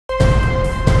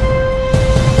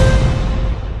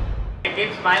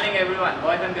smiling everyone,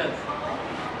 boys and girls.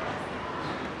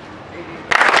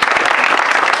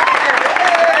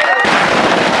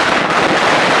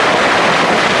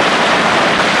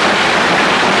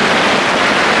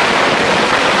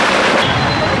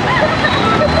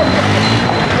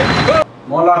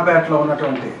 మూలాపేటలో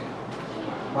ఉన్నటువంటి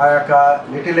మా యొక్క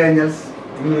little angels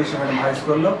English medium high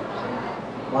స్కూల్లో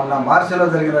మొన్న మార్చిలో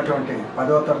జరిగినటువంటి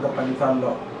 10వ తరగతి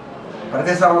ఫలితాల్లో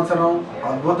ప్రతి సంవత్సరం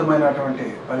అద్భుతమైనటువంటి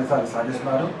ఫలితాలు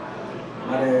సాధిస్తున్నారు.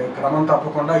 మరి క్రమం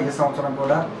తప్పకుండా ఈ సంవత్సరం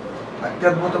కూడా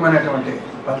అత్యద్భుతమైనటువంటి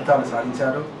ఫలితాలు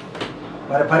సాధించారు.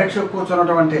 మరి పరీక్షకు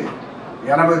కూర్చున్నటువంటి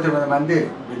 89 మంది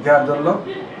విద్యార్థుల్లో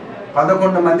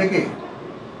 11 మందికి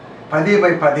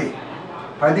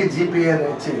 10/10 జీపీఏ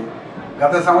ఇచ్చి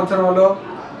గత సంవత్సరంలో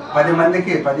 10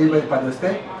 మందికి 10/10 వస్తే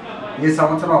ఈ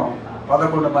సంవత్సరం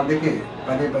 11 మందికి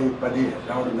 10/10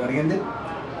 రావడం జరిగింది.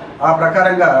 ఆ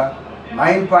ప్రకారంగా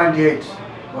 9.8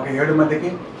 ఒక 7 మందికి,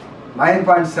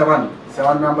 9.7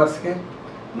 7 మెంబర్స్కి,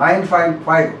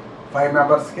 9.5 5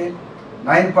 మెంబర్స్కి,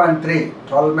 9.3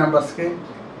 12 మెంబర్స్కి,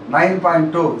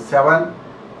 9.2 7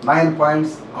 9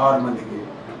 పాయింట్స్ 6 మందికి.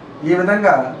 ఈ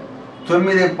విధంగా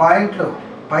 9 పాయింట్లు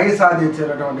పై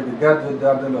సాధించేటటువంటి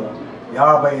విద్యార్థులు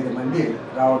 55 మంది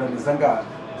రావడం నిజంగా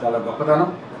చాలా గొప్పదనం.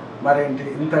 మరి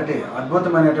ఇంతటి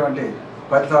అద్భుతమైనటువంటి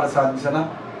ఫలితాలు సాధించిన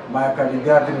మా యొక్క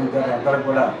విద్యార్థులు అందరికీ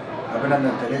కూడా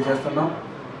అభినందన తెలియజేస్తున్నాం.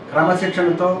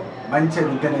 క్రమశిక్షణతో మంచి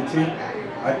విద్యనిచ్చి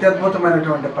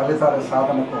అత్యద్భుతమైనటువంటి ఫలితాల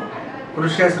సాధనకు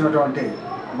కృషి చేసినటువంటి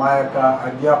మా యొక్క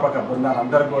అధ్యాపక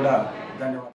బృందాలందరూ కూడా ధన్యవాదాలు.